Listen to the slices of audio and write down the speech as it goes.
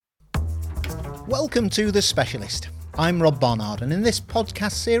Welcome to The Specialist. I'm Rob Barnard, and in this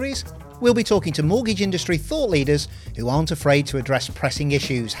podcast series, we'll be talking to mortgage industry thought leaders who aren't afraid to address pressing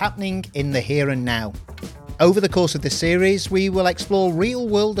issues happening in the here and now. Over the course of this series, we will explore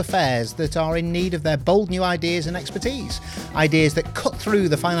real-world affairs that are in need of their bold new ideas and expertise. Ideas that cut through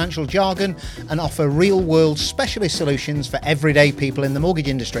the financial jargon and offer real-world specialist solutions for everyday people in the mortgage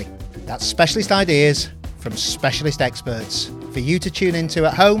industry. That's specialist ideas from specialist experts for you to tune into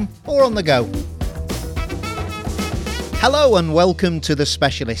at home or on the go. Hello and welcome to The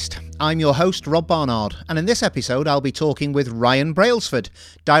Specialist. I'm your host, Rob Barnard, and in this episode I'll be talking with Ryan Brailsford,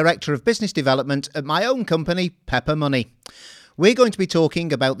 Director of Business Development at my own company, Pepper Money. We're going to be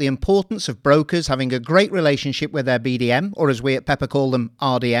talking about the importance of brokers having a great relationship with their BDM, or as we at Pepper call them,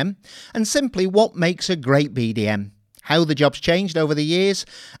 RDM, and simply what makes a great BDM, how the job's changed over the years,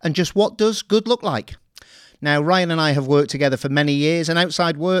 and just what does good look like. Now, Ryan and I have worked together for many years, and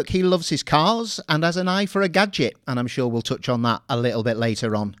outside work, he loves his cars and has an eye for a gadget, and I'm sure we'll touch on that a little bit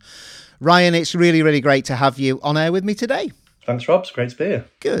later on. Ryan, it's really great to have you on air with me today. Thanks, Rob. It's great to be here.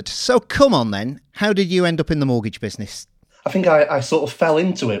 Good. So come on then, how did you end up in the mortgage business? I think I sort of fell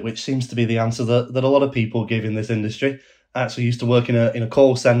into it, which seems to be the answer that a lot of people give in this industry. I actually used to work in a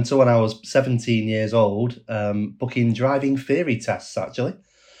call centre when I was 17 years old, booking driving theory tests, actually.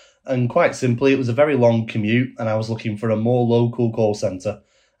 And quite simply, it was a very long commute and I was looking for a more local call centre.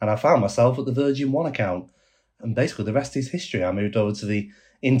 And I found myself at the Virgin One account. And basically the rest is history. I moved over to the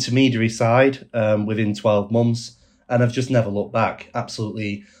intermediary side within 12 months and I've just never looked back.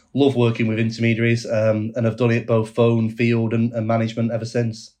 Absolutely love working with intermediaries and I've done it both phone, field and management ever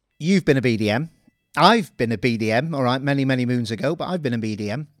since. You've been a BDM. I've been a BDM, all right, many moons ago, but I've been a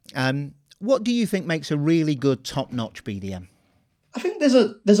BDM. What do you think makes a really good top-notch BDM? I think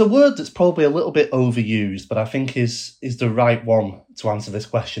there's a word that's probably a little bit overused, but I think is the right one to answer this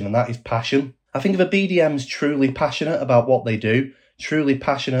question, and that is passion. I think if a BDM is truly passionate about what they do, truly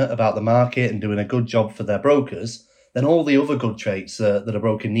passionate about the market and doing a good job for their brokers, then all the other good traits that a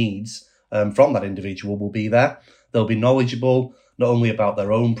broker needs from that individual will be there. They'll be knowledgeable, not only about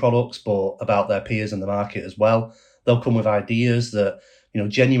their own products, but about their peers in the market as well. They'll come with ideas that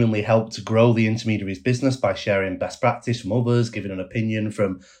genuinely help to grow the intermediary's business by sharing best practice from others, giving an opinion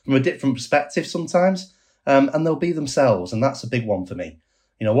from a different perspective sometimes, and they'll be themselves, and that's a big one for me.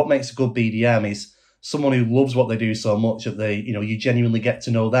 What makes a good BDM is someone who loves what they do so much that you genuinely get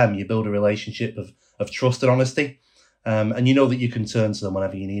to know them, you build a relationship of trust and honesty, and you know that you can turn to them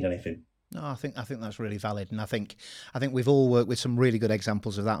whenever you need anything. No, I think that's really valid, and I think we've all worked with some really good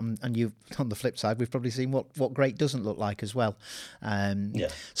examples of that. And you, on the flip side, we've probably seen what great doesn't look like as well. Yeah.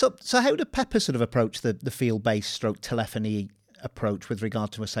 So how do Pepper sort of approach the field-based stroke telephony approach with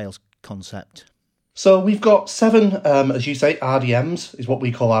regard to a sales concept? So we've got 7, as you say, RDMs is what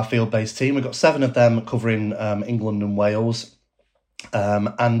we call our field-based team. We've got 7 of them covering England and Wales.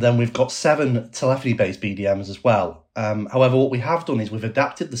 And then we've got 7 telephony-based BDMs as well. However, what we have done is we've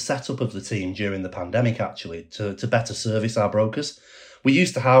adapted the setup of the team during the pandemic, actually, to better service our brokers. We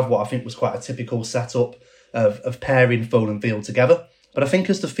used to have what I think was quite a typical setup of pairing phone and field together. But I think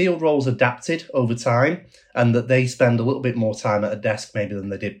as the field roles adapted over time and that they spend a little bit more time at a desk maybe than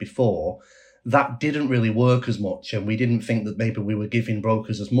they did before, that didn't really work as much. And we didn't think that maybe we were giving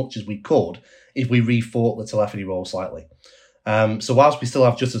brokers as much as we could if we rethought the telephony role slightly. So whilst we still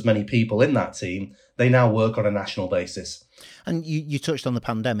have just as many people in that team, they now work on a national basis. And you touched on the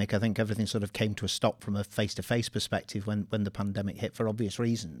pandemic. I think everything sort of came to a stop from a face-to-face perspective when the pandemic hit for obvious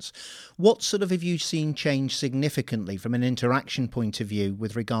reasons. What sort of have you seen change significantly from an interaction point of view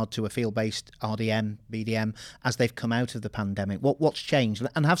with regard to a field-based RDM, BDM, as they've come out of the pandemic? What's changed?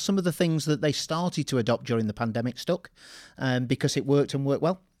 And have some of the things that they started to adopt during the pandemic stuck because it worked and worked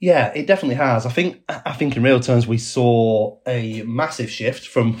well? Yeah, it definitely has. I think in real terms we saw a massive shift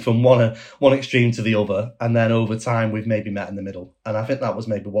from one extreme to the other, and then over time we've maybe met in the middle. And I think that was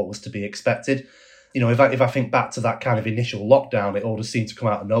maybe what was to be expected. If I think back to that kind of initial lockdown, it all just seemed to come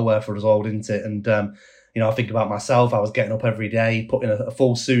out of nowhere for us all, didn't it? And I think about myself. I was getting up every day, putting a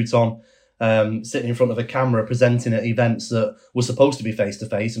full suit on, sitting in front of a camera, presenting at events that were supposed to be face to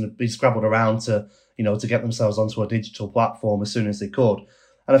face, and we scrabbled around to get themselves onto a digital platform as soon as they could.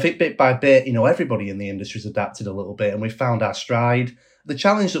 And I think bit by bit, everybody in the industry's adapted a little bit and we found our stride. The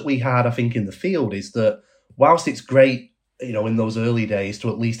challenge that we had, I think, in the field is that whilst it's great, in those early days to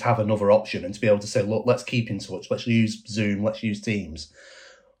at least have another option and to be able to say, look, let's keep in touch, let's use Zoom, let's use Teams.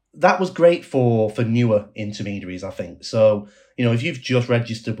 That was great for newer intermediaries, I think. So, if you've just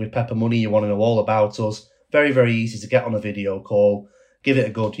registered with Pepper Money, you want to know all about us, very, very easy to get on a video call, give it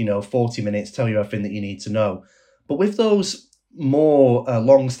a good, 40 minutes, tell you everything that you need to know. But with those more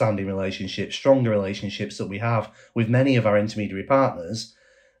long-standing relationships, stronger relationships that we have with many of our intermediary partners,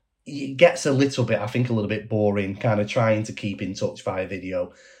 it gets a little bit, I think, a little bit boring, kind of trying to keep in touch via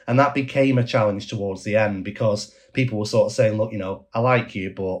video. And that became a challenge towards the end because people were sort of saying, look, I like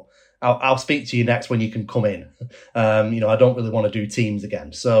you, but I'll speak to you next when you can come in. I don't really want to do Teams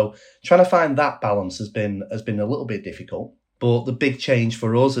again. So trying to find that balance has been a little bit difficult. But the big change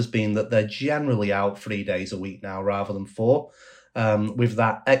for us has been that they're generally out 3 days a week now rather than 4, with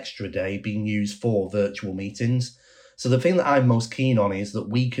that extra day being used for virtual meetings. So the thing that I'm most keen on is that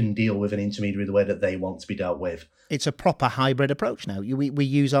we can deal with an intermediary the way that they want to be dealt with. It's a proper hybrid approach now. We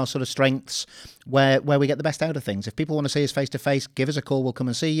use our sort of strengths where we get the best out of things. If people want to see us face-to-face, give us a call, we'll come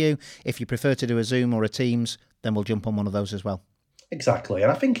and see you. If you prefer to do a Zoom or a Teams, then we'll jump on one of those as well. Exactly.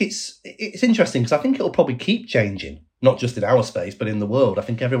 And I think it's interesting because I think it'll probably keep changing, not just in our space, but in the world. I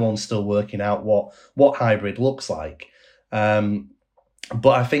think everyone's still working out what hybrid looks like. But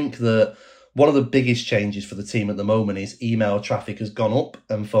I think that one of the biggest changes for the team at the moment is email traffic has gone up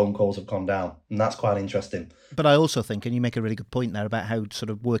and phone calls have gone down. And that's quite interesting. But I also think, and you make a really good point there about how sort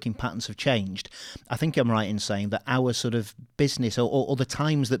of working patterns have changed. I think I'm right in saying that our sort of business or the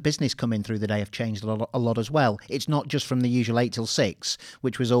times that business come in through the day have changed a lot as well. It's not just from the usual 8 till 6,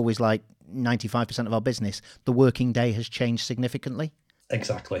 which was always like 95% of our business. The working day has changed significantly.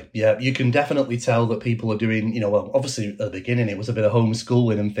 Exactly. Yeah, you can definitely tell that people are doing, well, obviously at the beginning it was a bit of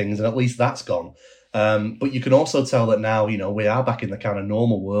homeschooling and things, and at least that's gone. But you can also tell that now, we are back in the kind of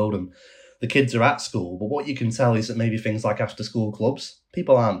normal world and the kids are at school. But what you can tell is that maybe things like after school clubs,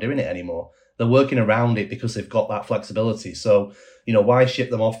 people aren't doing it anymore. They're working around it because they've got that flexibility. So, why ship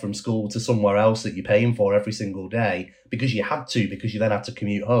them off from school to somewhere else that you're paying for every single day because you had to, because you then had to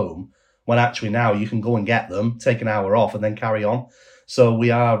commute home, when actually now you can go and get them, take an hour off and then carry on. So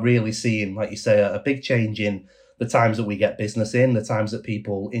we are really seeing, like you say, a big change in the times that we get business in, the times that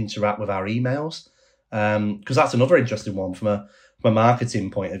people interact with our emails. Because that's another interesting one from a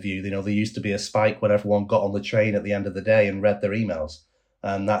marketing point of view. There used to be a spike when everyone got on the train at the end of the day and read their emails.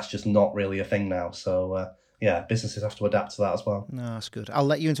 And that's just not really a thing now. So, businesses have to adapt to that as well. No, that's good. I'll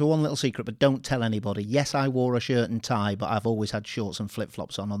let you into one little secret, but don't tell anybody. Yes, I wore a shirt and tie, but I've always had shorts and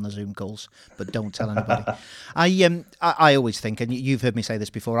flip-flops on the Zoom calls, but don't tell anybody. I always think, and you've heard me say this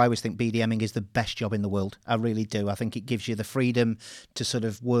before, I always think BDMing is the best job in the world. I really do. I think it gives you the freedom to sort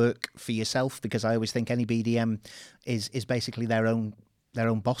of work for yourself, because I always think any BDM is basically their own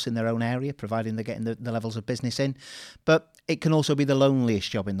boss in their own area, providing they're getting the levels of business in. But it can also be the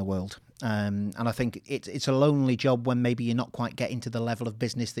loneliest job in the world. And I think it's a lonely job when maybe you're not quite getting to the level of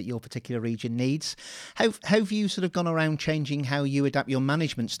business that your particular region needs. How have you sort of gone around changing how you adapt your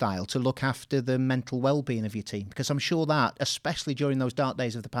management style to look after the mental well-being of your team? Because I'm sure that, especially during those dark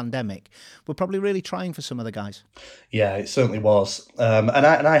days of the pandemic, were probably really trying for some of the guys. Yeah, it certainly was. And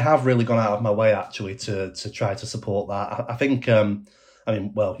I have really gone out of my way, actually, to try to support that. I think...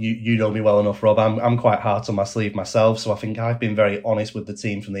 you know me well enough, Rob. I'm quite hard on my sleeve myself, so I think I've been very honest with the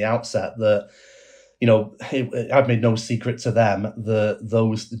team from the outset that, I've made no secret to them that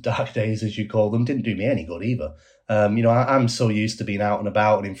those dark days, as you call them, didn't do me any good either. I'm so used to being out and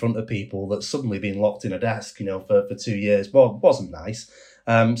about and in front of people that suddenly being locked in a desk, for 2 years, wasn't nice.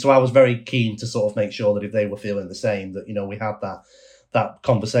 So I was very keen to sort of make sure that if they were feeling the same, that, we had that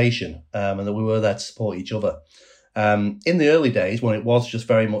conversation and that we were there to support each other. In the early days, when it was just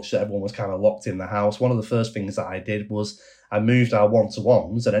very much that everyone was kind of locked in the house, one of the first things that I did was I moved our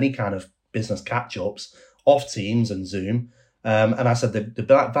one-to-ones and any kind of business catch-ups off Teams and Zoom. And I said,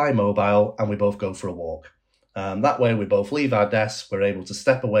 they're by mobile and we both go for a walk. That way we both leave our desks, we're able to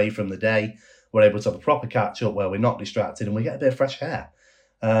step away from the day, we're able to have a proper catch-up where we're not distracted and we get a bit of fresh air.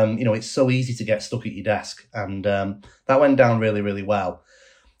 It's so easy to get stuck at your desk. And that went down really, really well.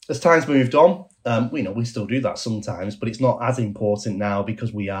 As time's moved on, we still do that sometimes, but it's not as important now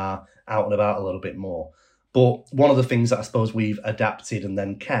because we are out and about a little bit more. But one of the things that I suppose we've adapted and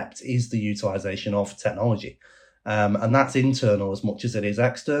then kept is the utilisation of technology. And that's internal as much as it is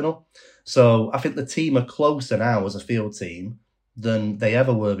external. So I think the team are closer now as a field team than they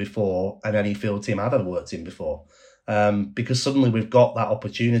ever were before and any field team I've ever worked in before. Because suddenly we've got that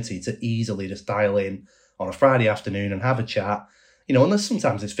opportunity to easily just dial in on a Friday afternoon and have a chat. And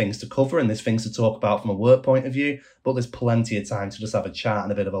there's things to cover and there's things to talk about from a work point of view, but there's plenty of time to just have a chat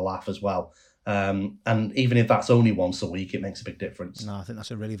and a bit of a laugh as well. And even if that's only once a week, it makes a big difference. No, I think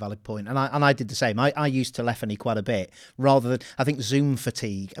that's a really valid point. And I did the same. I used telephony quite a bit rather than, I think, Zoom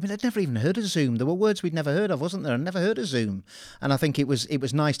fatigue. I mean, I'd never even heard of Zoom. There were words we'd never heard of, wasn't there? I'd never heard of Zoom. And I think it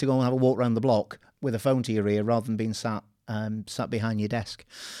was nice to go and have a walk around the block with a phone to your ear rather than being sat sat behind your desk.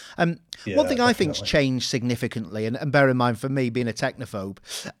 Yeah, One thing I think's definitely. changed significantly, and bear in mind for me being a technophobe,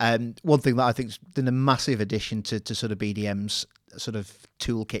 one thing that I think's been a massive addition to sort of BDM's sort of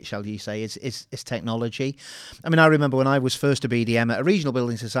toolkit, shall you say, is technology. I mean, I remember when I was first a BDM at a regional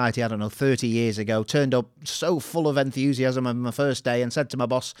building society, I don't know, 30 years ago, turned up so full of enthusiasm on my first day and said to my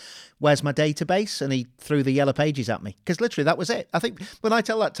boss, "Where's my database?" And he threw the yellow pages at me, because literally that was it. I think when I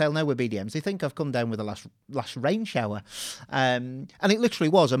tell that tale now with BDMs, they think I've come down with the last rain shower. And it literally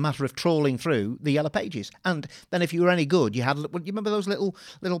was a matter of trawling through the yellow pages. And then if you were any good, you had, you remember those little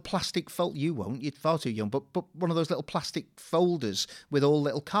plastic you won't, you're far too young, but one of those little plastic folders with all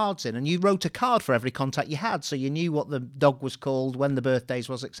little cards in, and you wrote a card for every contact you had, so you knew what the dog was called, when the birthdays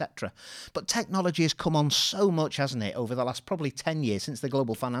was, etc. But technology has come on so much, hasn't it, over the last probably 10 years since the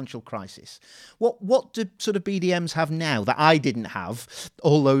global financial crisis. What do sort of BDMs have now that I didn't have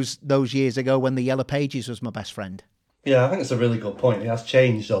all those years ago when the yellow pages was my best friend? Yeah, I think it's a really good point. It has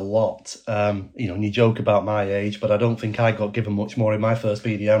changed a lot. And you joke about my age, but I don't think I got given much more in my first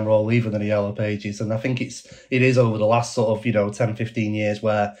BDM role, even than the Yellow Pages. And I think it is over the last sort of, 10, 15 years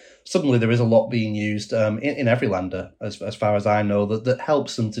where suddenly there is a lot being used in every lender, as far as I know, that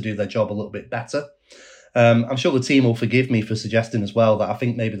helps them to do their job a little bit better. I'm sure the team will forgive me for suggesting as well that I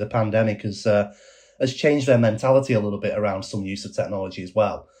think maybe the pandemic has changed their mentality a little bit around some use of technology as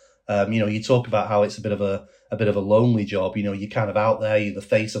well. You talk about how it's a bit of a lonely job. You're kind of out there, you're the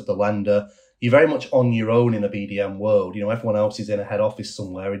face of the lender. You're very much on your own in a BDM world. Everyone else is in a head office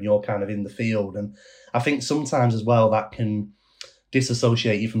somewhere and you're kind of in the field. And I think sometimes as well that can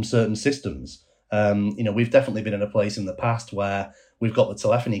disassociate you from certain systems. We've definitely been in a place in the past where we've got the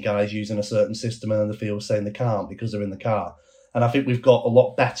telephony guys using a certain system and then the field saying they can't because they're in the car. And I think we've got a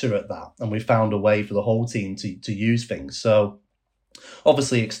lot better at that. And we've found a way for the whole team to use things. So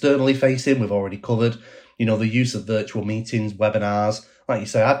obviously, externally facing, we've already covered, the use of virtual meetings, webinars. Like you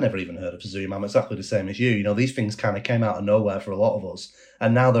say, I'd never even heard of Zoom. I'm exactly the same as you. These things kind of came out of nowhere for a lot of us.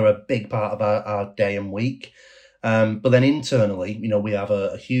 And now they're a big part of our day and week. But then internally, we have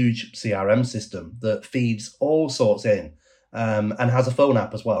a huge CRM system that feeds all sorts in and has a phone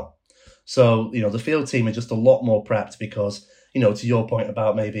app as well. So, the field team are just a lot more prepped because, to your point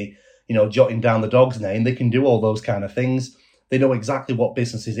about maybe, jotting down the dog's name, they can do all those kind of things. They know exactly what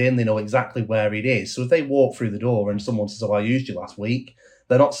business is in. They know exactly where it is. So if they walk through the door and someone says, "Oh, I used you last week,"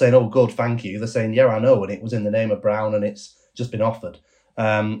 they're not saying, "Oh, good, thank you." They're saying, "Yeah, I know, and it was in the name of Brown, and it's just been offered."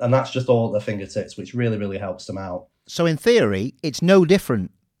 And that's just all at their fingertips, which really, really helps them out. So in theory, it's no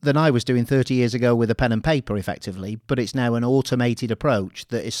different than I was doing 30 years ago with a pen and paper, effectively, but it's now an automated approach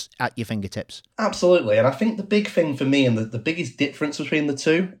that is at your fingertips. Absolutely. And I think the big thing for me and the biggest difference between the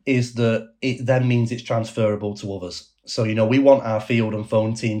two is that it then means it's transferable to others. So, we want our field and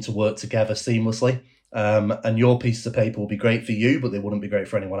phone team to work together seamlessly. And your pieces of paper will be great for you, but they wouldn't be great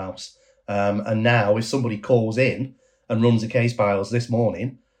for anyone else. And now if somebody calls in and runs a case by us this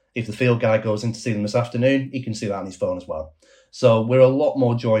morning, if the field guy goes in to see them this afternoon, he can see that on his phone as well. So we're a lot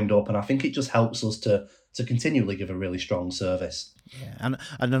more joined up, and I think it just helps us to continually give a really strong service. Yeah, and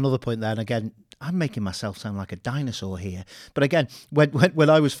another point there, and again, I'm making myself sound like a dinosaur here. But again, when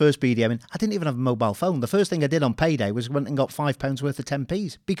I was first BDMing, I didn't even have a mobile phone. The first thing I did on payday was went and got £5 worth of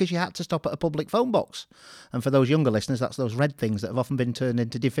 10p's because you had to stop at a public phone box. And for those younger listeners, that's those red things that have often been turned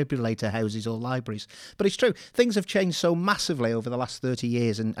into defibrillator houses or libraries. But it's true, things have changed so massively over the last 30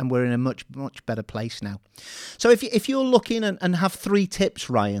 years, and we're in a much, much better place now. So if you're looking and have 3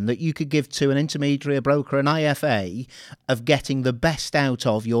 tips, Ryan, that you could give to an intermediary, a broker, an IFA of getting the best out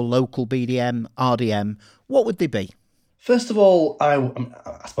of your local BDM, RDM, what would they be? First of all, I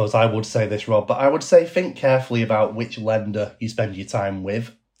suppose I would say this, Rob, but I would say think carefully about which lender you spend your time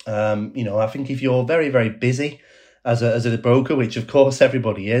with. I think if you're very, very busy as a broker, which of course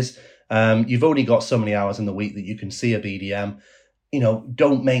everybody is, you've only got so many hours in the week that you can see a BDM.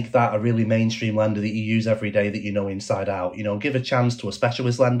 Don't make that a really mainstream lender that you use every day that you know inside out. Give a chance to a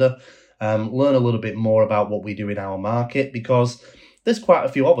specialist lender. Learn a little bit more about what we do in our market, because there's quite a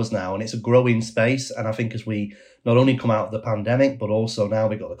few of us now and it's a growing space. And I think as we not only come out of the pandemic, but also now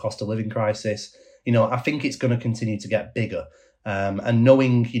we've got the cost of living crisis, I think it's going to continue to get bigger. And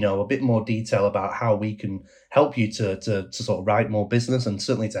knowing, a bit more detail about how we can help you to sort of write more business and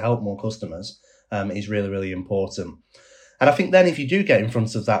certainly to help more customers is really, really important. And I think then if you do get in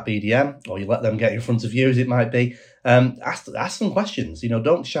front of that BDM, or you let them get in front of you, as it might be, ask them questions.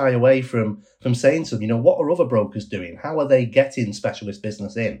 Don't shy away from saying to them, what are other brokers doing? How are they getting specialist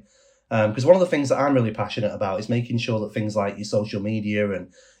business in? Because one of the things that I'm really passionate about is making sure that things like your social media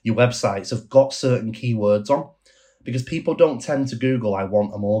and your websites have got certain keywords on. Because people don't tend to Google, "I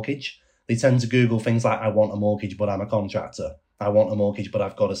want a mortgage." they tend to Google things like, I want a mortgage, but I'm a contractor. I want a mortgage, but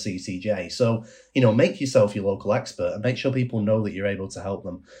I've got a CCJ. So, make yourself your local expert and make sure people know that you're able to help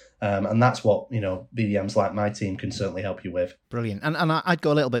them. And that's what, BDMs like my team can certainly help you with. Brilliant. And I'd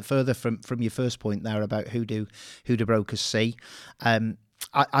go a little bit further from your first point there about who do brokers see.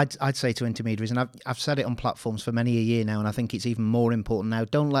 I'd say to intermediaries, and I've said it on platforms for many a year now, and I think it's even more important now,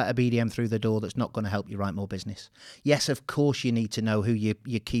 don't let a BDM through the door that's not going to help you write more business. Yes, of course you need to know who your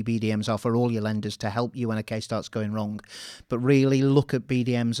key BDMs are for all your lenders to help you when a case starts going wrong, but really look at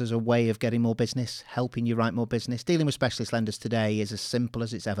BDMs as a way of getting more business, helping you write more business. Dealing with specialist lenders today is as simple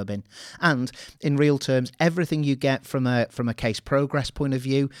as it's ever been. And in real terms, everything you get from a case progress point of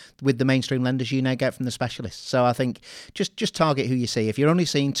view with the mainstream lenders, you now get from the specialists. So I think just target who you see. If you're only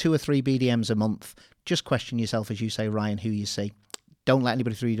seeing 2 or 3 BDMs a month, just question yourself, as you say, Ryan, who you see. Don't let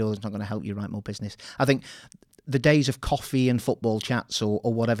anybody through your door that's not going to help you write more business. I think the days of coffee and football chats or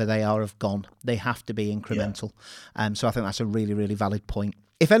whatever they are have gone. They have to be incremental. Yeah. So I think that's a really, really valid point.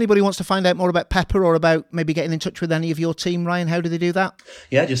 If anybody wants to find out more about Pepper or about maybe getting in touch with any of your team, Ryan, how do they do that?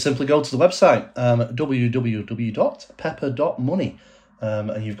 Yeah, just simply go to the website, www.pepper.money.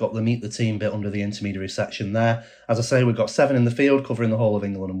 And you've got the Meet the Team bit under the intermediary section there. As I say, we've got 7 in the field covering the whole of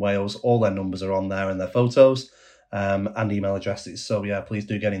England and Wales. All their numbers are on there and their photos and email addresses. So yeah, please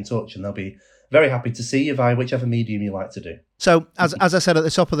do get in touch and they'll be very happy to see you via whichever medium you like to do. So as I said at the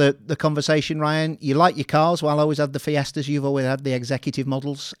top of the conversation, Ryan, you like your cars. Well, I always had the Fiestas. You've always had the executive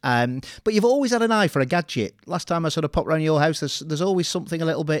models. But you've always had an eye for a gadget. Last time I sort of popped around your house, there's always something a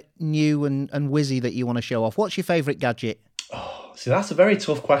little bit new and whizzy that you want to show off. What's your favourite gadget? See, that's a very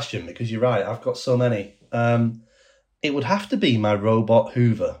tough question because you're right. I've got so many. It would have to be my robot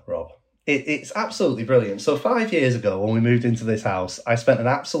Hoover, Rob. It's absolutely brilliant. So 5 years ago, when we moved into this house, I spent an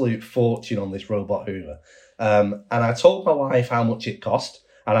absolute fortune on this robot Hoover. And I told my wife how much it cost,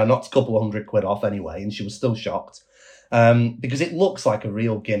 and I knocked a couple of £100 off anyway, and she was still shocked. Because it looks like a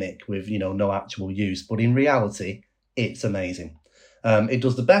real gimmick with, no actual use. But in reality, it's amazing. It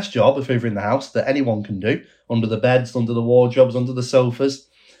does the best job of hoovering the house that anyone can do, under the beds, under the wardrobes, under the sofas.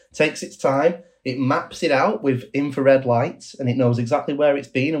 Takes its time. It maps it out with infrared lights and it knows exactly where it's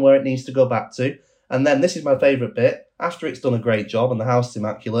been and where it needs to go back to. And then this is my favourite bit. After it's done a great job and the house is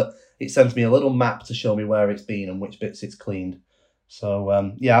immaculate, it sends me a little map to show me where it's been and which bits it's cleaned. So,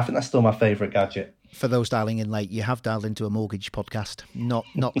 I think that's still my favourite gadget. For those dialing in late, you have dialed into a mortgage podcast, not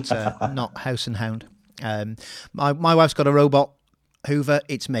House and Hound. My wife's got a robot Hoover.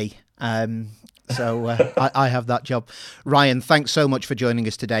 It's me. So I have that job. Ryan, thanks so much for joining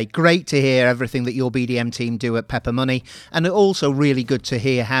us today. Great to hear everything that your BDM team do at Pepper Money. And also really good to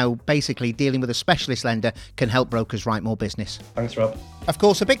hear how basically dealing with a specialist lender can help brokers write more business. Thanks, Rob. Of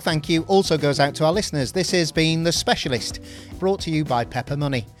course, a big thank you also goes out to our listeners. This has been The Specialist, brought to you by Pepper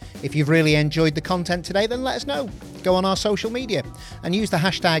Money. If you've really enjoyed the content today, then let us know. Go on our social media and use the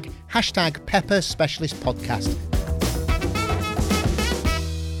hashtag Pepper Specialist Podcast.